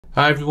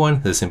Hi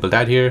everyone, this is Simple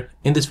Dad here.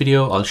 In this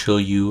video, I'll show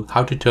you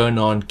how to turn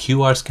on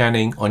QR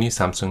scanning on your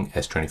Samsung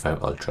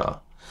S25 Ultra.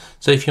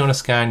 So if you want to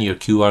scan your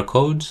QR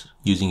codes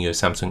using your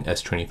Samsung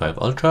S25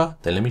 Ultra,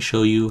 then let me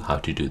show you how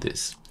to do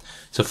this.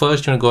 So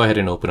first, you want to go ahead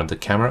and open up the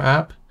camera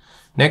app.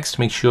 Next,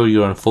 make sure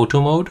you're on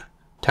photo mode.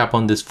 Tap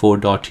on this 4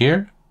 dot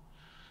here,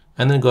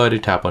 and then go ahead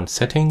and tap on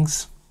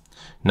settings.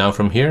 Now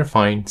from here,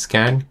 find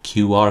scan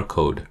QR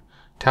code.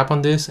 Tap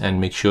on this and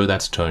make sure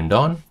that's turned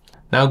on.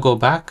 Now go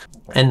back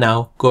and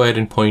now go ahead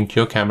and point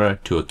your camera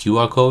to a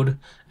QR code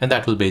and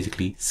that will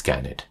basically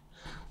scan it.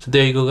 So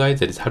there you go guys,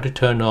 that is how to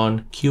turn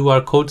on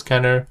QR code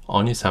scanner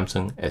on your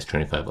Samsung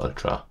S25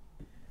 Ultra.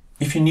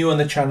 If you're new on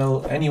the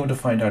channel and you want to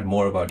find out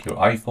more about your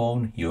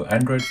iPhone, your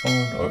Android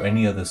phone or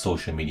any other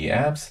social media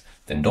apps,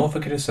 then don't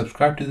forget to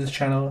subscribe to this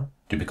channel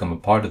to become a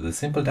part of the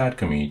Simple Dad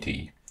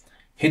community.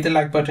 Hit the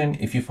like button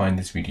if you find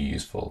this video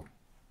useful.